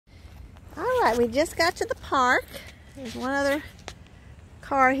Alright, we just got to the park. There's one other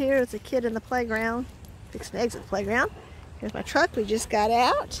car here. There's a kid in the playground. Fixing to exit the playground. Here's my truck. We just got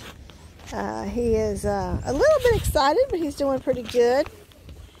out. He is a little bit excited, but he's doing pretty good.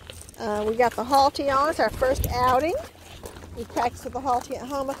 We got the Halti on. It's our first outing. We practiced with the Halti at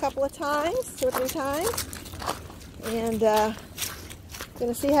home a couple of times, 2 or 3 times. And going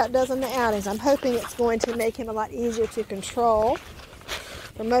to see how it does on the outings. I'm hoping it's going to make him a lot easier to control.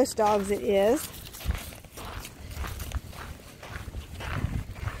 For most dogs it is.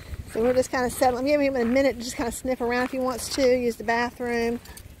 So we're just kind of settling. I'm giving him a minute to just kind of sniff around if he wants to, use the bathroom.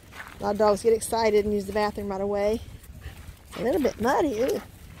 A lot of dogs get excited and use the bathroom right away. It's a little bit muddy, ooh.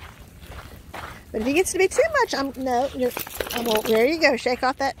 But if he gets to be too much, there you go, shake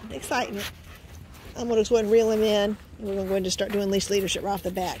off that excitement. I'm going to just go ahead and reel him in. We're going to go ahead and just start doing leash leadership right off the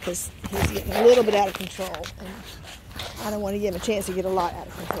bat because he's getting a little bit out of control. And I don't want to give him a chance to get a lot out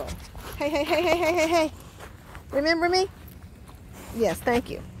of control. Hey, hey, hey, hey, hey, hey, hey. Remember me? Yes, thank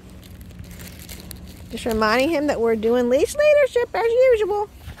you. Just reminding him that we're doing leash leadership as usual.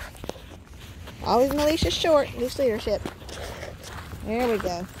 Always when the leash is short, leash leadership. There we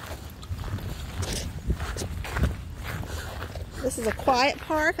go. This is a quiet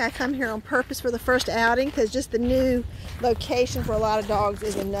park. I come here on purpose for the first outing because just the new location for a lot of dogs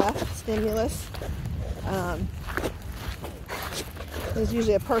is enough stimulus. There's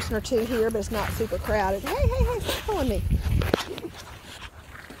usually a person or two here, but it's not super crowded. Hey, hey, hey, stop pulling me.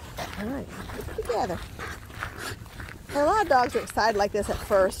 All right, get it together. A lot of dogs are excited like this at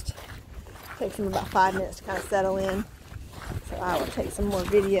first. It takes them about 5 minutes to kind of settle in. So I will take some more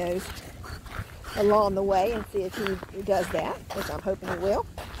videos along the way and see if he does that, which I'm hoping he will.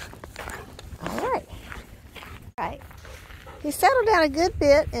 All right. All right. He's settled down a good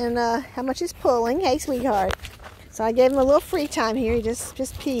bit and how much he's pulling. Hey, sweetheart. So I gave him a little free time here. He just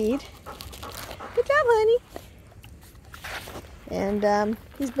peed. Good job, honey. And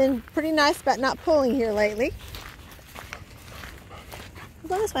he's been pretty nice about not pulling here lately.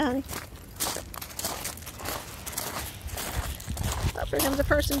 Go this way, honey. Oh, here comes a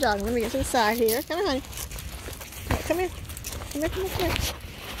person jogging. Let me get to the side here. Come on, honey. Right, come here. Come here, come here, come here.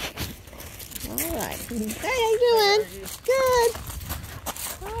 All right. Hey, how you doing? Good.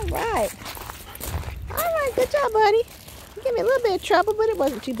 All right. All right, good job, buddy. You gave me a little bit of trouble, but it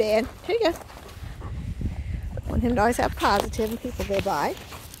wasn't too bad. Here you go. I want him to always have positive when people go by.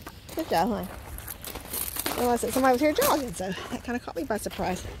 Good job, honey. I realized that somebody was here jogging, so that kind of caught me by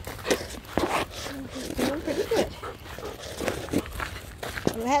surprise. He's doing pretty good.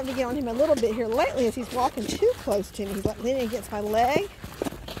 I'm having to get on him a little bit here lately as he's walking too close to me. He's like leaning against my leg.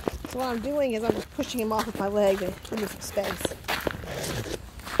 So what I'm doing is I'm just pushing him off with my leg to give him some space.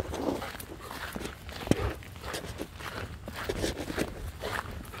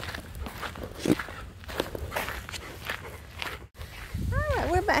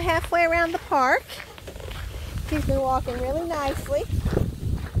 Alright, we're about halfway around the park. He's been walking really nicely.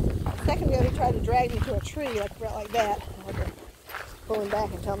 A second ago he tried to drag me to a tree like that. I had to pull him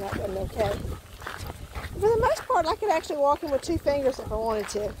back and tell him that wasn't okay. For the most part, I could actually walk him with 2 fingers if I wanted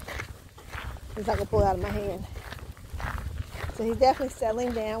to. He's not going to pull it out of my hand. So he's definitely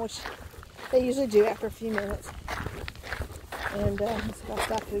settling down, which they usually do after a few minutes. And I'll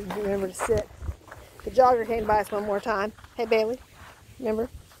stop to remember to sit. The jogger came by us one more time. Hey, Bailey. Remember?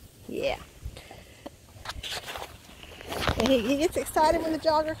 Yeah. And he gets excited when the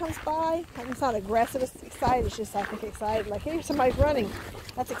jogger comes by. Like, it's not aggressive, it's excited. It's just, I think, excited. Like, hey, somebody's running.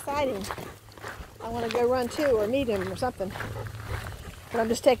 That's exciting. I want to go run too, or meet him, or something. But I'm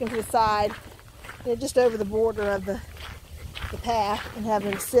just taking him to the side, just over the border of the path, and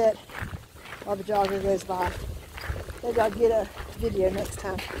having him sit while the jogger goes by. Maybe I'll get a video next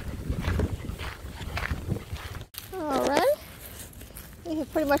time. All right. We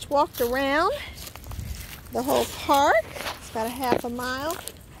have pretty much walked around the whole park. It's about a half a mile.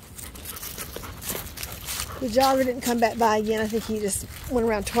 The jogger didn't come back by again. I think he just went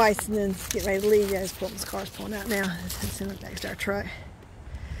around twice and then getting ready to leave. Yeah, his car's pulling out now. Let's send it back to our truck.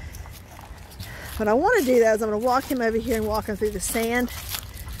 What I want to do though is I'm going to walk him over here and walk him through the sand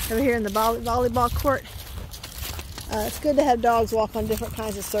over here in the volleyball court. It's good to have dogs walk on different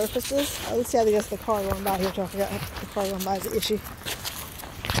kinds of surfaces. Let's see how they go to the car going by here. I forgot the car going by is the issue.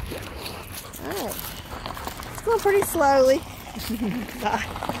 Alright. It's going pretty slowly. Bye.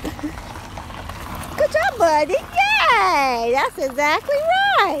 Good job, buddy. Yay! That's exactly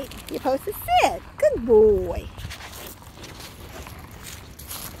right. You're supposed to sit. Good boy.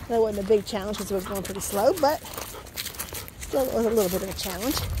 That wasn't a big challenge because it was going pretty slow, but still it was a little bit of a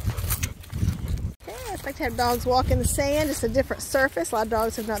challenge. Yeah, I like to have dogs walk in the sand. It's a different surface. A lot of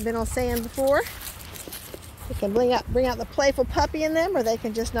dogs have not been on sand before. You can bring out the playful puppy in them, or they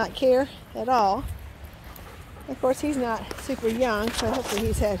can just not care at all. Of course, he's not super young, so hopefully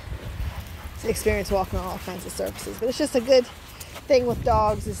he's had experience walking on all kinds of surfaces. But it's just a good thing with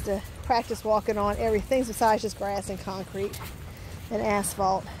dogs is to practice walking on everything besides just grass and concrete and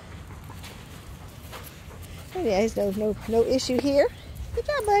asphalt. And yeah, there's no issue here. Good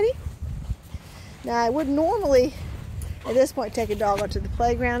job, buddy. Now, I would normally, at this point, take a dog onto the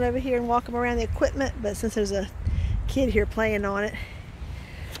playground over here and walk him around the equipment, but since there's a kid here playing on it,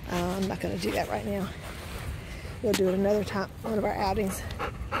 I'm not going to do that right now. We'll do it another time, one of our outings.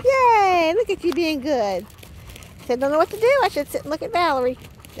 Yay! Look at you being good. I said, don't know what to do. I should sit and look at Valerie.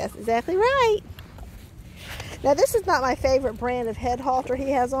 That's exactly right. Now, this is not my favorite brand of head halter he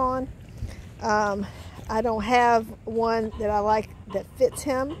has on. I don't have one that I like that fits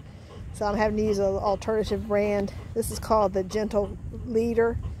him, so I'm having to use an alternative brand. This is called the Gentle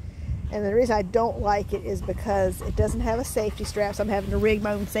Leader, and the reason I don't like it is because it doesn't have a safety strap, so I'm having to rig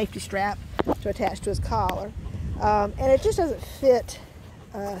my own safety strap to attach to his collar, and it just doesn't fit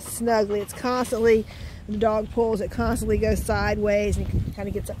snugly. It's constantly, when the dog pulls, it constantly goes sideways and it kind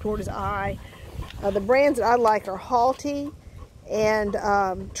of gets up toward his eye. The brands that I like are Halti and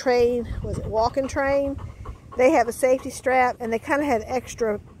Walk and Train. They have a safety strap, and they kind of have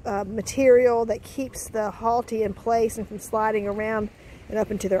extra material that keeps the Halti in place and from sliding around and up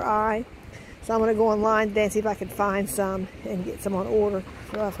into their eye. So I'm going to go online today and see if I can find some and get some on order.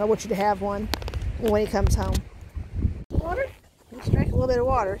 So I want you to have one when he comes home. Water? He just drank a little bit of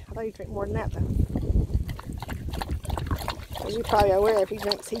water. I thought he'd drink more than that, though. As you probably are aware, he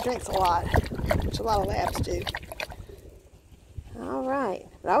drinks a lot, which a lot of labs do. All right,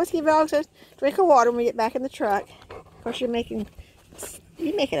 but I always give dogs a drink of water when we get back in the truck. Of course, you're making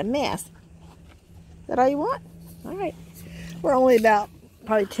a mess. Is that all you want? All right. We're only about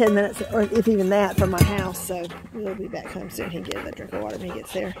probably 10 minutes, or if even that, from my house, so we'll be back home soon. He can get a drink of water when he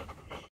gets there.